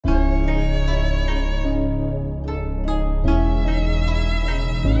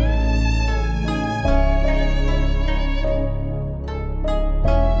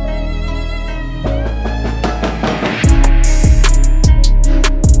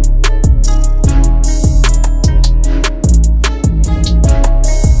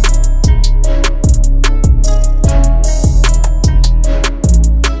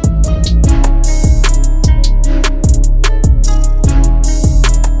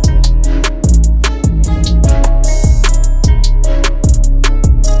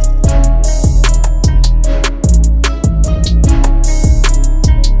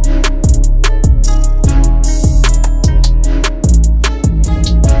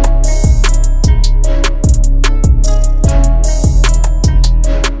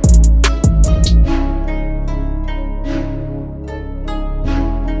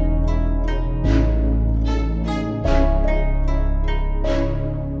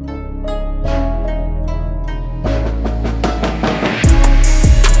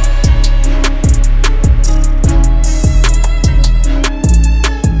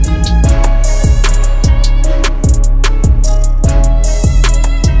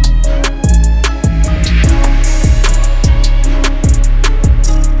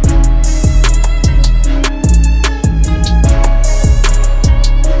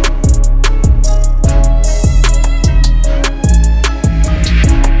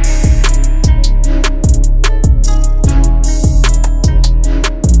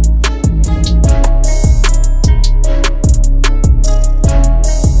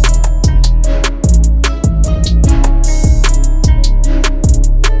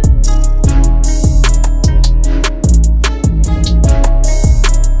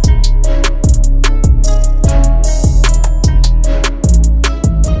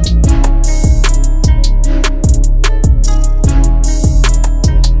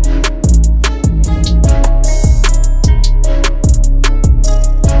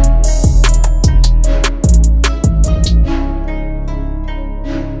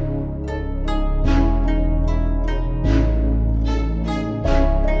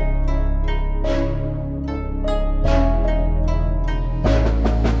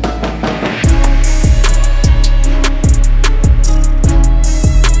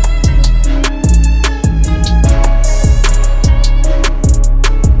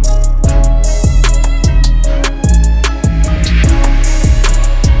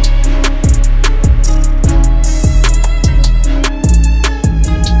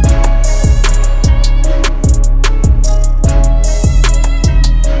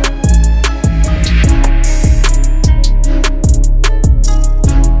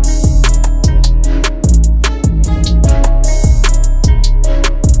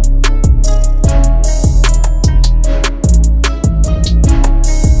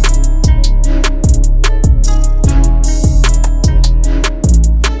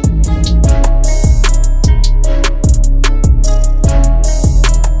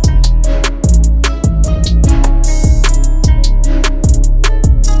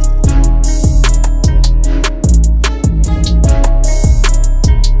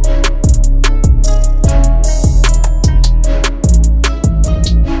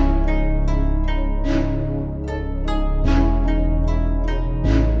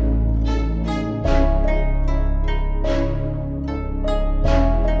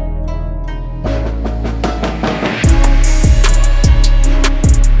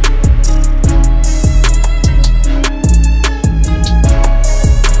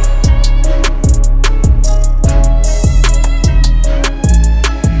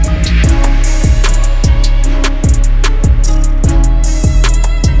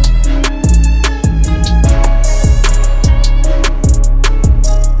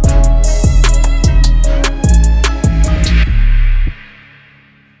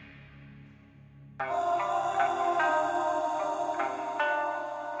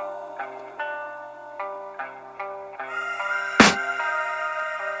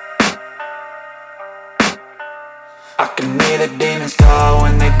I can hear the demons call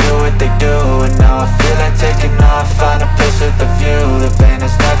when they do what they do. And now I feel like taking off, find a place with a view. The pain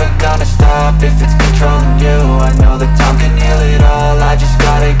is never gonna stop if it's controlling you. I know that time can heal it all, I just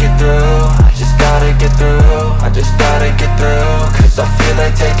gotta get through. I just gotta get through, I just gotta get through. Cause I feel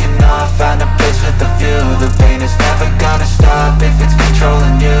like taking off, find a place with a view. The pain is never gonna stop if it's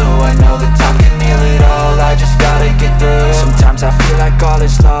controlling you. I know that time can heal it all, I just gotta get through. Sometimes I feel like all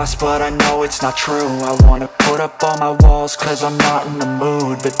is lost, but I know it's not true. I wanna put up all my walls cause I'm not in the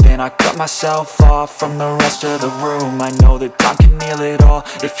mood, but then I cut myself off from the rest of the room. I know that time can heal it all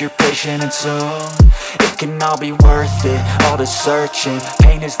if you're patient and soon. It can all be worth it, all the searching.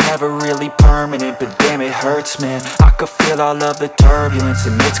 Pain is never really permanent, but damn it hurts, man. I could feel all of the turbulence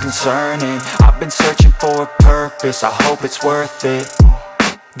and it's concerning. I've been searching for a purpose, I hope it's worth it.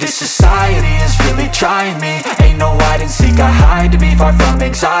 This society is really trying me. Ain't no hide and seek, I hide to be far from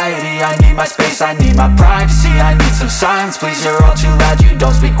anxiety. I need my space, I need my privacy. I need some silence, please, you're all too loud. You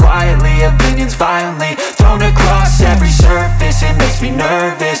don't speak quietly, opinions violently thrown across every surface. It makes me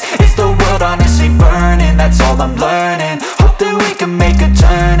nervous, it's the world honestly burning. That's all I'm learning, hope that we can make a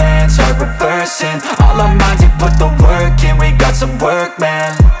turn and start reversing. All our minds, we put the work in, we got some work,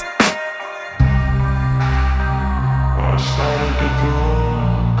 man. I started to do.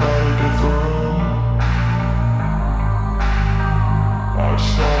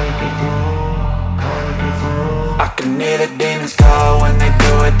 I can hear the demons call when they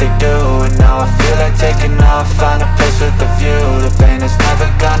do what they do. And now I feel like taking off, find a place with a view. The pain is never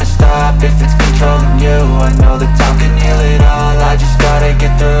gonna stop if it's controlling you. I know that time can heal it all, I just gotta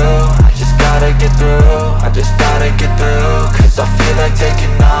get through. I just gotta get through, I just gotta get through. Cause I feel like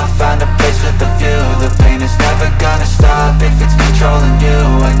taking off, find a place with a view. The pain is never gonna stop if it's controlling you.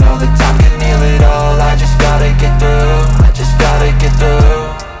 I know that time can heal it all, I just gotta get through. I just gotta get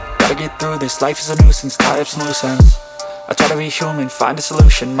through. Gotta get through this, life is a nuisance, tie up some loose ends. I try to be human, find a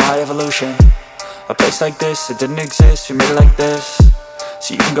solution, my evolution. A place like this, it didn't exist, we made it like this.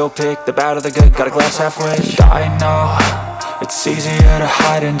 So you can go pick the bad or the good, got a glass halfway. I know, it's easier to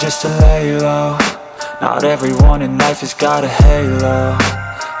hide than just to lay low. Not everyone in life has got a halo.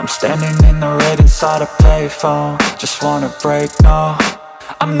 I'm standing in the red inside a payphone, just wanna break, no.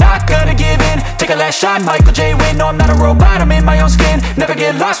 I'm not gonna give in, take a last shot, Michael J. Win. No, I'm not a robot, I'm in my own skin. Never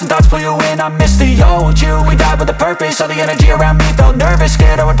get lost when thoughts pull you in. I miss the old you, we died with a purpose. All the energy around me felt nervous,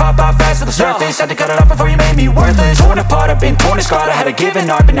 scared I would pop off fast to the surface. Had to cut it off before you made me worthless. Torn apart, I've been torn and scarred. I had a given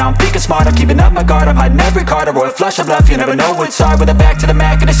art, but now I'm thinking smart. I'm keeping up my guard, I'm hiding every card. A royal flush of love, you never know what's hard. With a back to the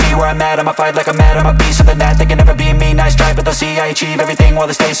mat, gonna see where I'm at. I'ma fight like I'm mad, I'm a beast of the net. They can never be me, nice try, but they'll see I achieve everything while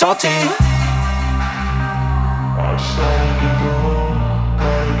they stay salty. I started to go.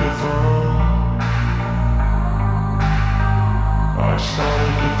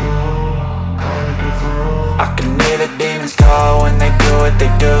 I can hear the demons call when they do what they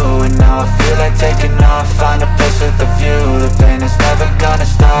do. And now I feel like taking off, find a place with a view. The pain is never gonna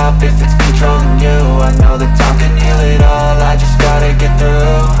stop if it's controlling you. I know that time can heal it all, I just gotta get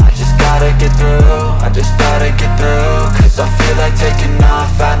through. I just gotta get through, I just gotta get through. Cause I feel like taking off,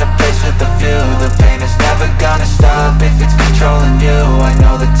 find a place with a view. The pain is never gonna stop if it's controlling you. I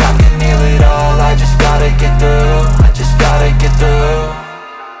know that time can heal it all, I just gotta get through. I just gotta get through.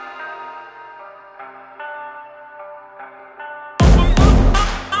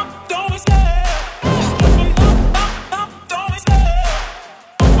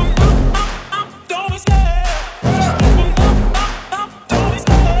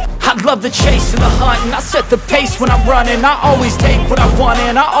 Love the chase and the hunt, and I set the pace when I'm running. I always take what I want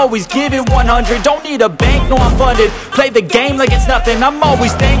and I always give it 100. Don't need a bank, no I'm funded. Play the game like it's nothing. I'm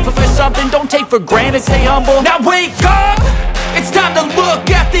always thankful for something. Don't take for granted, stay humble. Now wake up! It's time to look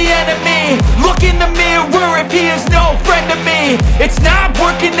at the enemy. Look in the mirror if he is no friend to me. It's not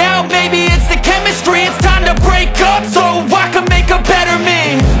working out, maybe it's the chemistry. It's time to break up so I can make a better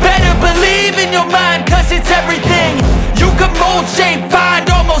me. Better believe in your mind, cause it's everything. You can mold, shape, find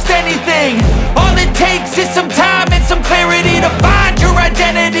almost anything. All it takes is some time and some clarity to find your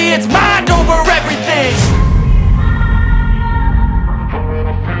identity. It's mind over everything.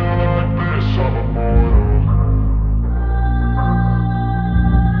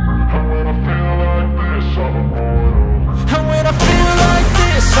 And when I feel like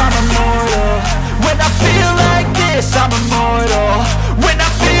this, I'm immortal. When I feel like this, I'm immortal. When I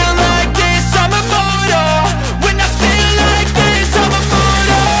feel like this, I'm immortal. When I feel like this, I'm immortal.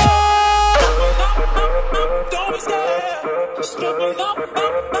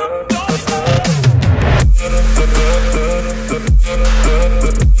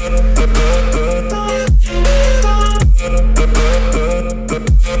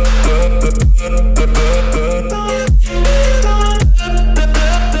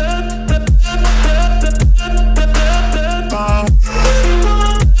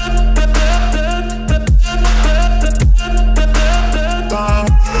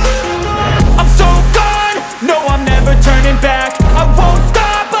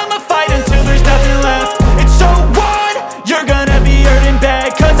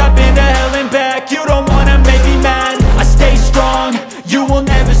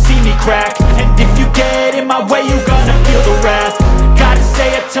 ever see me crack. And if you get in my way, you gonna feel the wrath. Gotta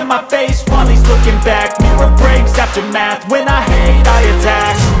say it to my face while he's looking back. Mirror breaks after math, when I hate I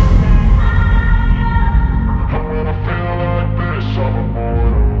attack. And when I feel like this, I'm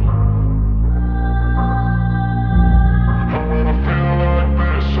immortal.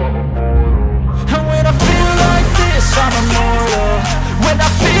 When I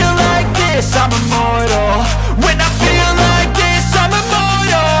feel like this, I'm immortal. When I feel like this, I'm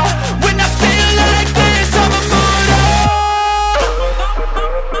immortal. When I feel like this, I'm immortal.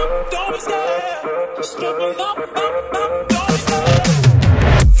 Don't stop, stop,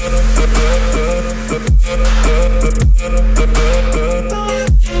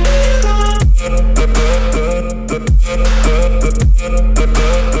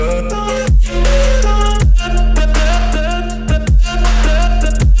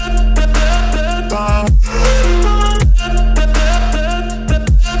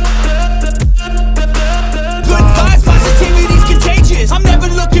 I'm never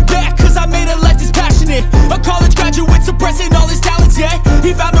looking back, cause I made a life that's passionate. A college graduate suppressing all his talents, yeah.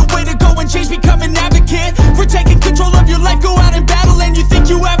 He found a way to go and change, become an advocate for taking control of your life, go out and battle. And you think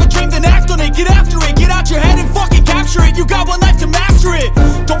you have a dream, then act on it. Get after it, get out your head and fucking capture it. You got one life to master it.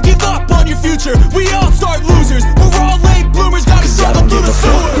 Don't give up on your future, we all start losers. We're all late bloomers, gotta struggle through the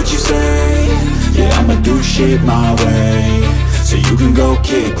sewer. What you say, yeah, I'ma do shit my way. So you can go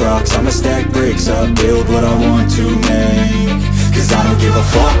kick rocks, I'ma stack bricks up, build what I want to make. Cause I don't give a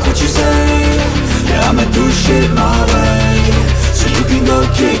fuck what you say, yeah, I'ma do shit my way. So you can go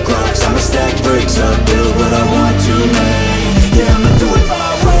kick rocks, I'ma stack bricks up, build what I want to make. Yeah, I'ma